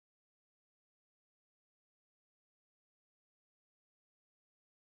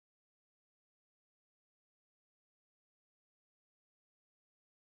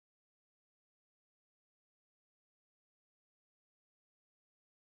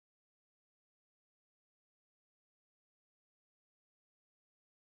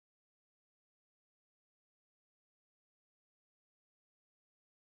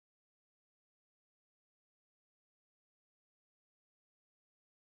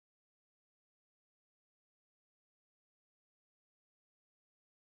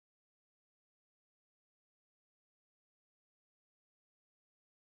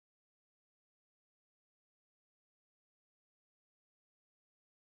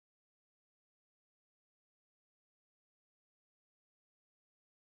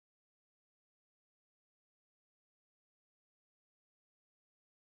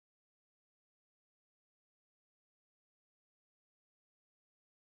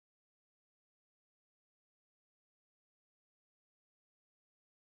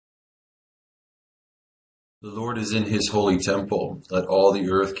The Lord is in his holy temple. Let all the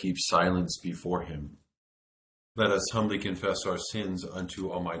earth keep silence before him. Let us humbly confess our sins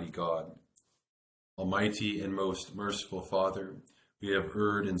unto Almighty God. Almighty and most merciful Father, we have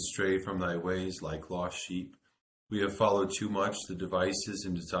erred and strayed from thy ways like lost sheep. We have followed too much the devices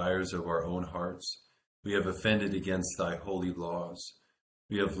and desires of our own hearts. We have offended against thy holy laws.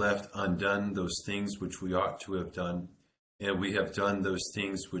 We have left undone those things which we ought to have done, and we have done those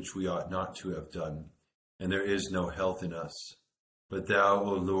things which we ought not to have done. And there is no health in us. But thou,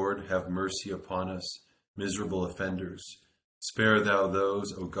 O Lord, have mercy upon us, miserable offenders. Spare thou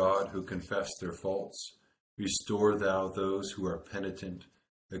those, O God, who confess their faults. Restore thou those who are penitent,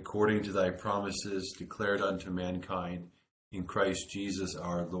 according to thy promises declared unto mankind in Christ Jesus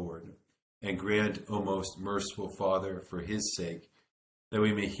our Lord. And grant, O most merciful Father, for his sake, that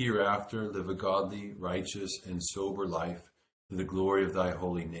we may hereafter live a godly, righteous, and sober life to the glory of thy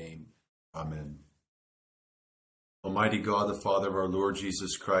holy name. Amen. Almighty God, the Father of our Lord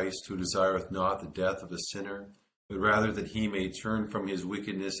Jesus Christ, who desireth not the death of a sinner, but rather that he may turn from his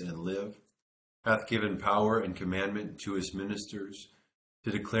wickedness and live, hath given power and commandment to his ministers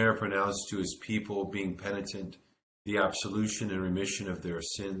to declare and pronounce to his people, being penitent, the absolution and remission of their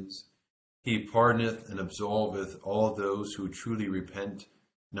sins. He pardoneth and absolveth all those who truly repent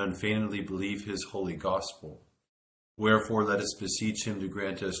and unfeignedly believe his holy gospel. Wherefore let us beseech him to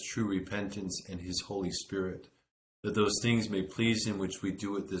grant us true repentance and his Holy Spirit, that those things may please him which we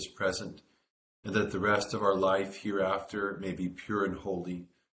do at this present, and that the rest of our life hereafter may be pure and holy,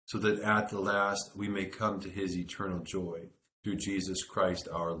 so that at the last we may come to his eternal joy, through Jesus Christ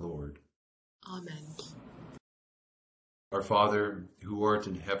our Lord. Amen. Our Father, who art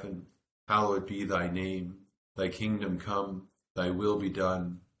in heaven, hallowed be thy name. Thy kingdom come, thy will be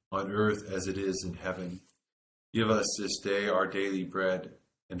done, on earth as it is in heaven. Give us this day our daily bread,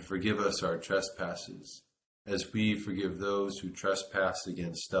 and forgive us our trespasses, as we forgive those who trespass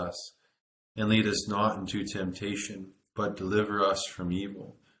against us. And lead us not into temptation, but deliver us from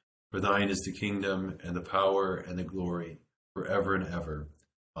evil. For thine is the kingdom, and the power, and the glory, forever and ever.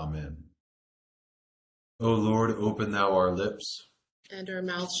 Amen. O Lord, open thou our lips, and our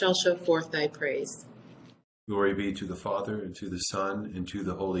mouth shall show forth thy praise. Glory be to the Father, and to the Son, and to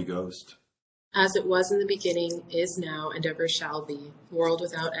the Holy Ghost. As it was in the beginning, is now, and ever shall be, world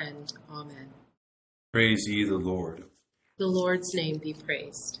without end. Amen. Praise ye the Lord. The Lord's name be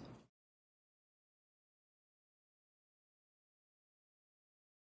praised.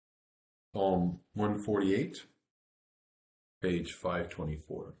 Psalm 148, page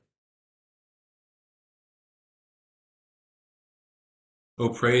 524. O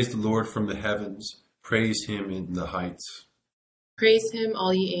praise the Lord from the heavens, praise him in the heights. Praise him,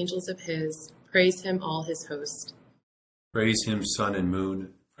 all ye angels of his, praise him, all his host. Praise him, sun and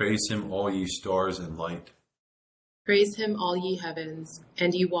moon, praise him, all ye stars and light. Praise him, all ye heavens,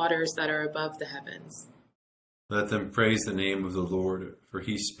 and ye waters that are above the heavens. Let them praise the name of the Lord, for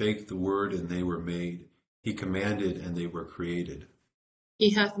he spake the word, and they were made. He commanded, and they were created. He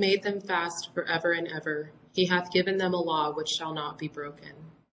hath made them fast for ever and ever. He hath given them a law which shall not be broken.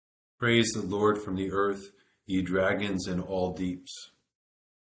 Praise the Lord from the earth, ye dragons and all deeps.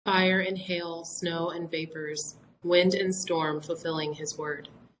 Fire and hail, snow and vapors, wind and storm fulfilling his word.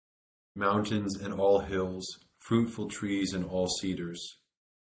 Mountains and all hills, fruitful trees and all cedars.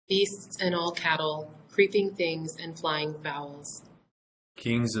 Beasts and all cattle, creeping things and flying fowls.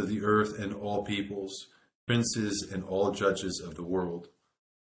 Kings of the earth and all peoples, princes and all judges of the world.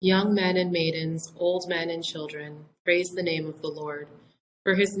 Young men and maidens, old men and children, praise the name of the Lord.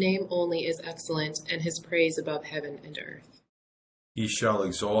 For his name only is excellent, and his praise above heaven and earth. He shall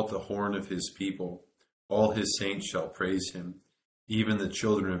exalt the horn of his people. All his saints shall praise him, even the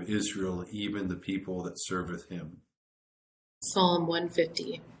children of Israel, even the people that serveth him. Psalm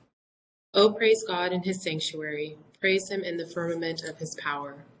 150. O praise God in his sanctuary, praise him in the firmament of his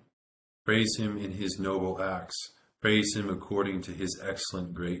power. Praise him in his noble acts, praise him according to his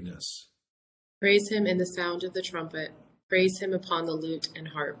excellent greatness. Praise him in the sound of the trumpet, praise him upon the lute and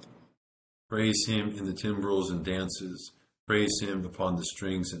harp. Praise him in the timbrels and dances, praise him upon the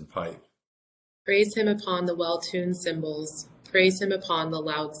strings and pipe. Praise him upon the well-tuned cymbals, praise him upon the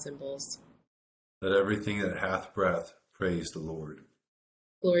loud cymbals. Let everything that hath breath praise the Lord.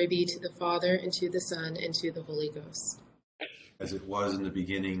 Glory be to the Father, and to the Son, and to the Holy Ghost. As it was in the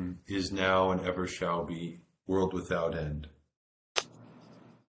beginning, is now, and ever shall be, world without end.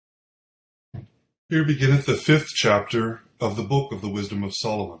 Here beginneth the 5th chapter of the book of the Wisdom of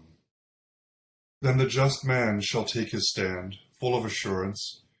Solomon. Then the just man shall take his stand, full of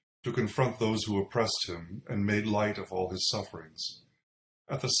assurance, to confront those who oppressed him and made light of all his sufferings.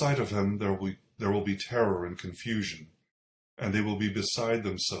 At the sight of him there there will be terror and confusion, and they will be beside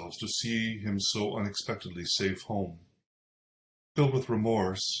themselves to see him so unexpectedly safe home. Filled with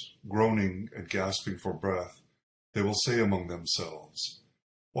remorse, groaning and gasping for breath, they will say among themselves,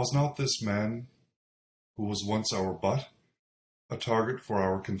 "Was not this man who was once our butt, a target for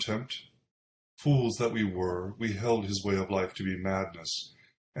our contempt? Fools that we were, we held his way of life to be madness,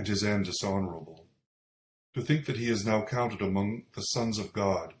 and his end dishonorable. To think that he is now counted among the sons of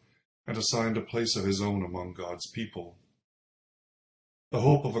God, and assigned a place of his own among God's people. The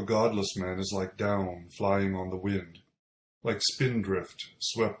hope of a godless man is like down flying on the wind, like spindrift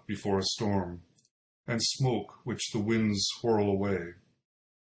swept before a storm, and smoke which the winds whirl away,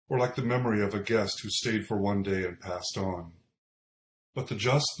 or like the memory of a guest who stayed for one day and passed on. But the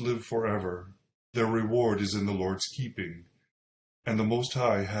just live forever, their reward is in the Lord's keeping, and the Most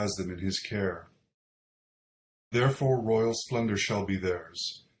High has them in his care. Therefore royal splendor shall be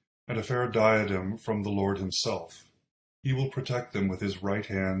theirs, and a fair diadem from the Lord himself. He will protect them with his right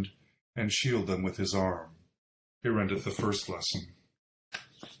hand, and shield them with his arm." Here endeth the first lesson.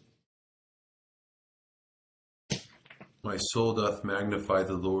 My soul doth magnify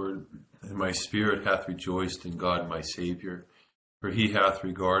the Lord, and my spirit hath rejoiced in God my Saviour. For he hath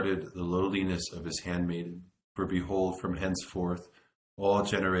regarded the lowliness of his handmaiden. For behold, from henceforth all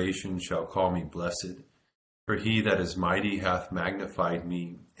generations shall call me blessed. For he that is mighty hath magnified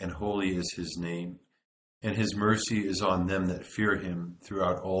me, and holy is his name. And his mercy is on them that fear him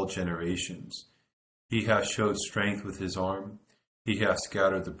throughout all generations. He hath showed strength with his arm. He hath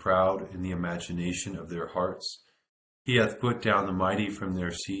scattered the proud in the imagination of their hearts. He hath put down the mighty from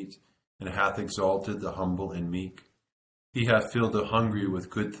their seat, and hath exalted the humble and meek. He hath filled the hungry with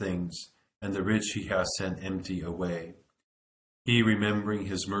good things, and the rich he hath sent empty away. He, remembering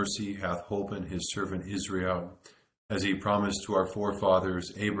his mercy, hath holpen his servant Israel, as he promised to our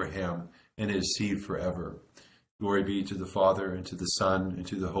forefathers Abraham and his seed forever. Glory be to the Father, and to the Son, and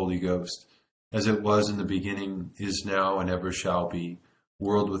to the Holy Ghost, as it was in the beginning, is now, and ever shall be,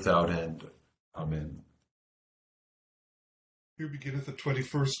 world without end. Amen. Here beginneth the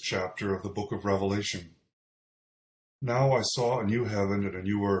 21st chapter of the book of Revelation. Now I saw a new heaven and a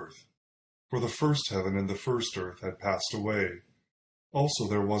new earth, for the first heaven and the first earth had passed away. Also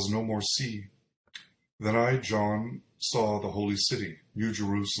there was no more sea. Then I, John, saw the holy city, New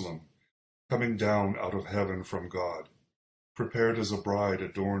Jerusalem, coming down out of heaven from God, prepared as a bride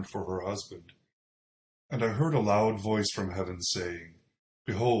adorned for her husband. And I heard a loud voice from heaven saying,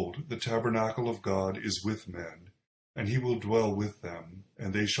 "Behold, the tabernacle of God is with men, and he will dwell with them,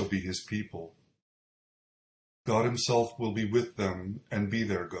 and they shall be his people. God himself will be with them and be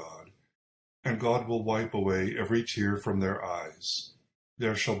their God, and God will wipe away every tear from their eyes.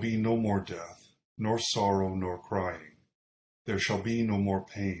 There shall be no more death, nor sorrow, nor crying. There shall be no more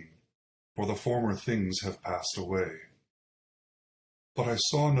pain, for the former things have passed away." But I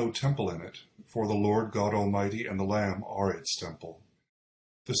saw no temple in it, for the Lord God Almighty and the Lamb are its temple.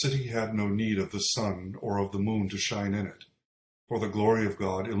 The city had no need of the sun or of the moon to shine in it, for the glory of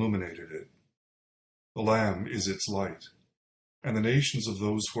God illuminated it. The Lamb is its light, and the nations of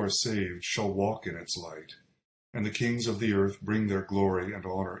those who are saved shall walk in its light, and the kings of the earth bring their glory and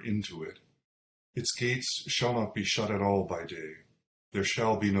honor into it. Its gates shall not be shut at all by day, there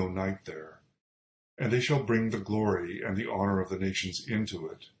shall be no night there. And they shall bring the glory and the honor of the nations into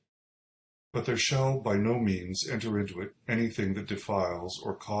it. But there shall by no means enter into it anything that defiles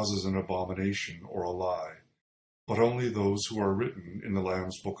or causes an abomination or a lie, but only those who are written in the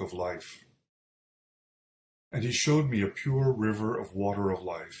Lamb's book of life. And he showed me a pure river of water of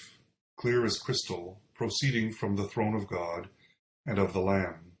life, clear as crystal, proceeding from the throne of God and of the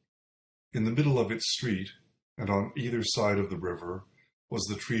Lamb. In the middle of its street, and on either side of the river, was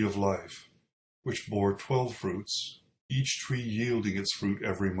the tree of life, which bore 12 fruits, each tree yielding its fruit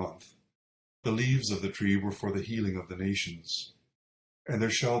every month. The leaves of the tree were for the healing of the nations. And there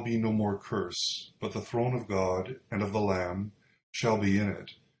shall be no more curse, but the throne of God and of the Lamb shall be in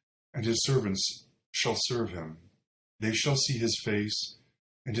it, and his servants shall serve him. They shall see his face,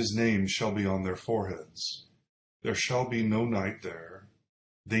 and his name shall be on their foreheads. There shall be no night there.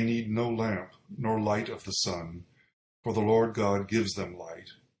 They need no lamp, nor light of the sun, for the Lord God gives them light,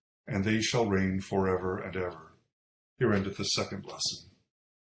 and they shall reign forever and ever. Here endeth the second lesson.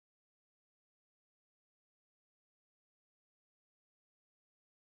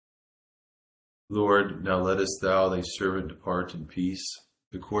 Lord, now lettest thou thy servant depart in peace,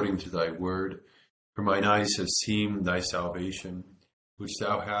 according to thy word. For mine eyes have seen thy salvation, which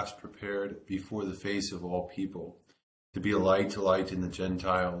thou hast prepared before the face of all people, to be a light to lighten the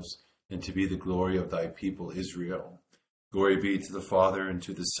Gentiles, and to be the glory of thy people Israel. Glory be to the Father, and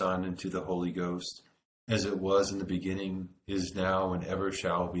to the Son, and to the Holy Ghost, as it was in the beginning, is now, and ever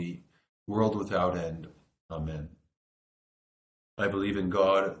shall be, world without end. Amen. I believe in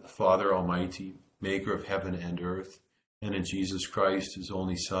God, the Father Almighty, maker of heaven and earth, and in Jesus Christ, his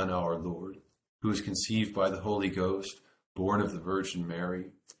only Son, our Lord, who was conceived by the Holy Ghost, born of the Virgin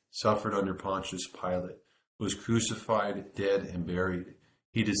Mary, suffered under Pontius Pilate, was crucified, dead, and buried.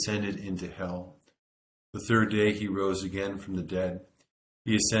 He descended into hell. The third day he rose again from the dead.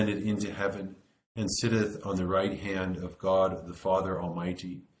 He ascended into heaven, and sitteth on the right hand of God the Father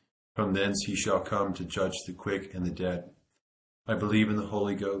Almighty. From thence he shall come to judge the quick and the dead. I believe in the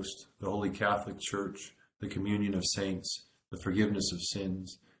Holy Ghost, the Holy Catholic Church, the communion of saints, the forgiveness of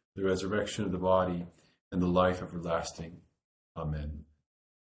sins, the resurrection of the body, and the life everlasting. Amen.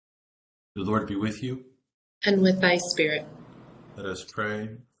 The Lord be with you. And with thy spirit. Let us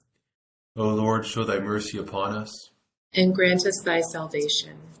pray. O Lord, show thy mercy upon us. And grant us thy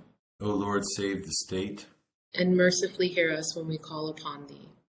salvation. O Lord, save the state. And mercifully hear us when we call upon thee.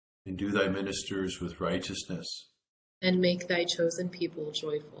 Endue thy ministers with righteousness. And make thy chosen people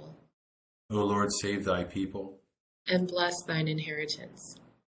joyful. O Lord, save thy people. And bless thine inheritance.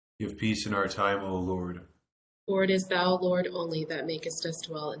 Give peace in our time, O Lord. For it is thou, Lord, only that makest us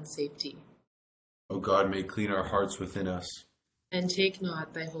dwell in safety. O God, make clean our hearts within us. And take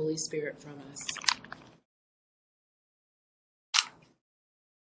not thy Holy Spirit from us.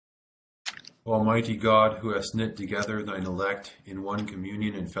 Almighty God, who hast knit together thine elect in one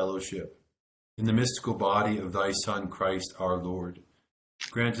communion and fellowship, in the mystical body of thy Son, Christ our Lord,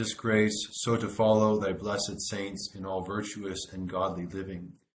 grant us grace so to follow thy blessed saints in all virtuous and godly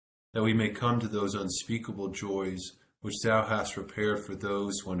living, that we may come to those unspeakable joys which thou hast prepared for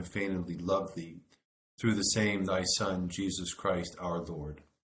those who unfeignedly love thee, through the same thy Son, Jesus Christ our Lord.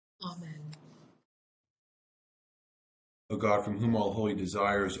 Amen. O God, from whom all holy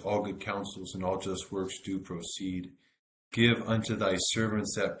desires, all good counsels, and all just works do proceed, give unto thy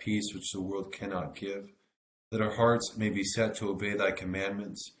servants that peace which the world cannot give, that our hearts may be set to obey thy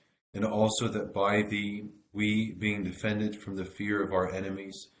commandments, and also that by thee we, being defended from the fear of our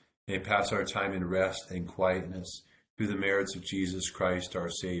enemies, may pass our time in rest and quietness, through the merits of Jesus Christ our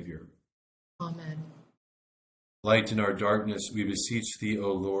Savior. Amen. Light in our darkness, we beseech thee,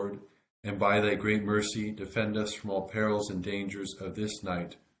 O Lord, and by thy great mercy defend us from all perils and dangers of this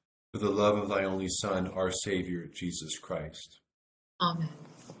night, for the love of thy only Son, our Savior, Jesus Christ. Amen.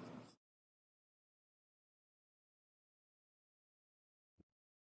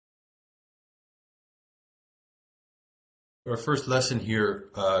 Our first lesson here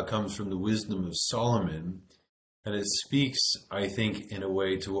comes from the Wisdom of Solomon, and it speaks, I think, in a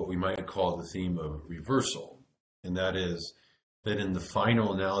way to what we might call the theme of reversal, and that is that in the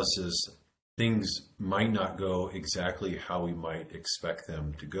final analysis, things might not go exactly how we might expect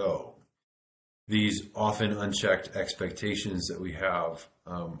them to go. These often unchecked expectations that we have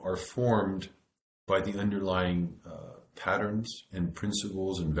are formed by the underlying patterns and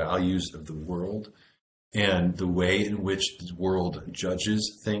principles and values of the world and the way in which the world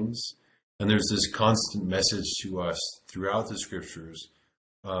judges things. And there's this constant message to us throughout the scriptures,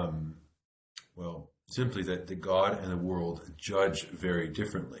 simply that the God and the world judge very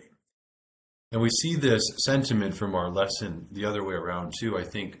differently. And we see this sentiment from our lesson the other way around too. I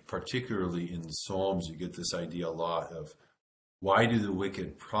think particularly in the Psalms, you get this idea a lot of, why do the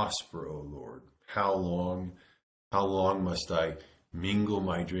wicked prosper, O Lord? How long must I mingle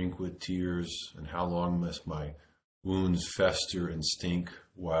my drink with tears? And how long must my wounds fester and stink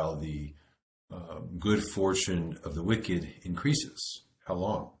while the good fortune of the wicked increases? How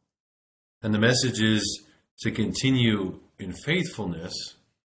long? And the message is to continue in faithfulness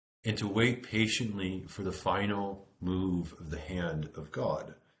and to wait patiently for the final move of the hand of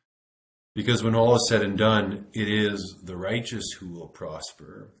God. Because when all is said and done, it is the righteous who will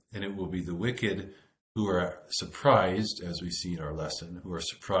prosper, and it will be the wicked who are surprised, as we see in our lesson, who are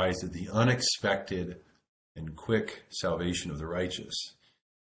surprised at the unexpected and quick salvation of the righteous.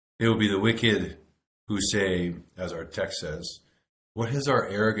 It will be the wicked who say, as our text says, "What has our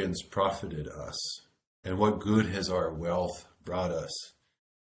arrogance profited us? And what good has our wealth brought us?"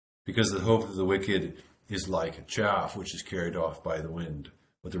 Because the hope of the wicked is like chaff which is carried off by the wind,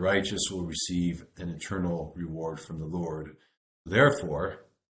 but the righteous will receive an eternal reward from the Lord. Therefore,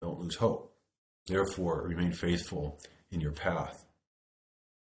 don't lose hope. Therefore, remain faithful in your path.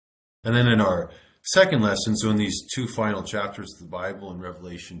 And then in our second lesson, so in these two final chapters of the Bible, in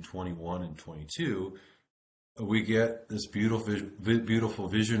Revelation 21 and 22, we get this beautiful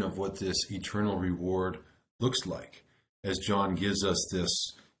vision of what this eternal reward looks like, as John gives us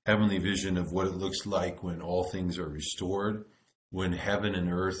this heavenly vision of what it looks like when all things are restored, when heaven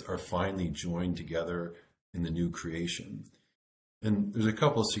and earth are finally joined together in the new creation. And there's a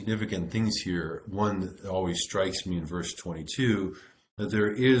couple of significant things here. One that always strikes me in verse 22, that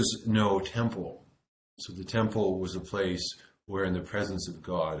there is no temple. So the temple was a place where in the presence of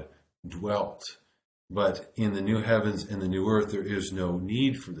God dwelt. But in the new heavens and the new earth, there is no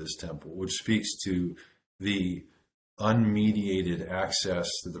need for this temple, which speaks to the unmediated access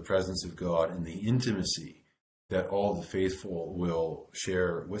to the presence of God and the intimacy that all the faithful will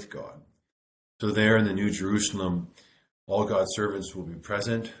share with God. So there in the New Jerusalem, all God's servants will be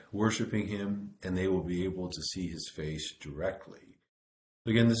present, worshiping him, and they will be able to see his face directly.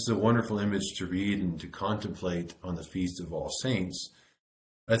 Again, this is a wonderful image to read and to contemplate on the Feast of All Saints,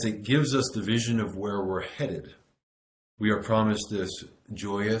 as it gives us the vision of where we're headed. We are promised this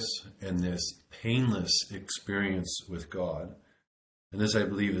joyous and this painless experience with God. And this, I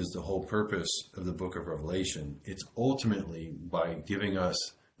believe, is the whole purpose of the book of Revelation. It's ultimately, by giving us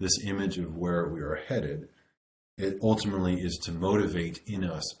this image of where we are headed, it ultimately is to motivate in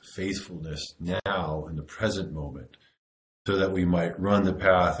us faithfulness now in the present moment, so that we might run the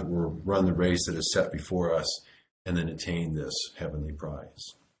path or run the race that is set before us and then attain this heavenly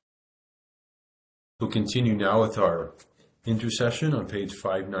prize. We'll continue now with our intercession on page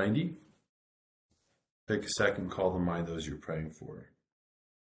 590. Take a second, call to mind those you're praying for.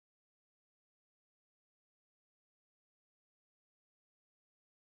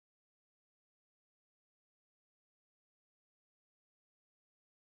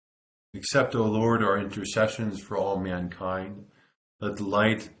 Accept, O Lord, our intercessions for all mankind. Let the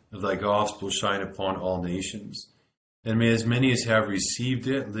light of thy gospel shine upon all nations. And may as many as have received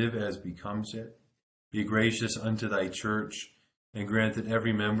it live as becomes it. Be gracious unto thy church, and grant that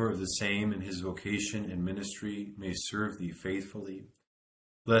every member of the same in his vocation and ministry may serve thee faithfully.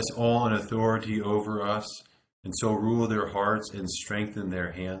 Bless all in authority over us, and so rule their hearts and strengthen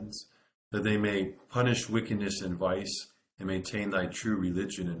their hands, that they may punish wickedness and vice, and maintain thy true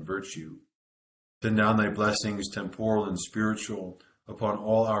religion and virtue. Send down thy blessings, temporal and spiritual, upon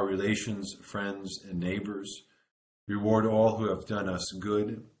all our relations, friends, and neighbors. Reward all who have done us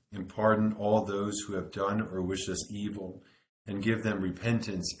good, and pardon all those who have done or wish us evil, and give them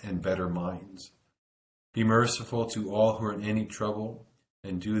repentance and better minds. Be merciful to all who are in any trouble,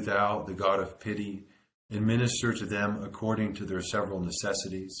 and do thou, the God of pity, administer to them according to their several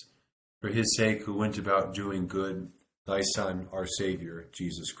necessities, for his sake who went about doing good, thy Son, our Savior,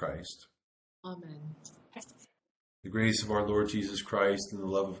 Jesus Christ. Amen. The grace of our Lord Jesus Christ and the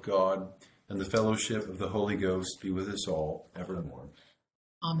love of God and the fellowship of the Holy Ghost be with us all evermore.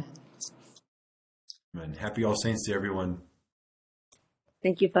 Amen. Amen. Happy All Saints to everyone.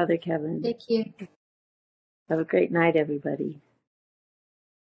 Thank you, Father Kevin. Thank you. Have a great night, everybody.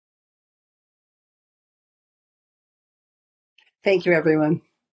 Thank you, everyone.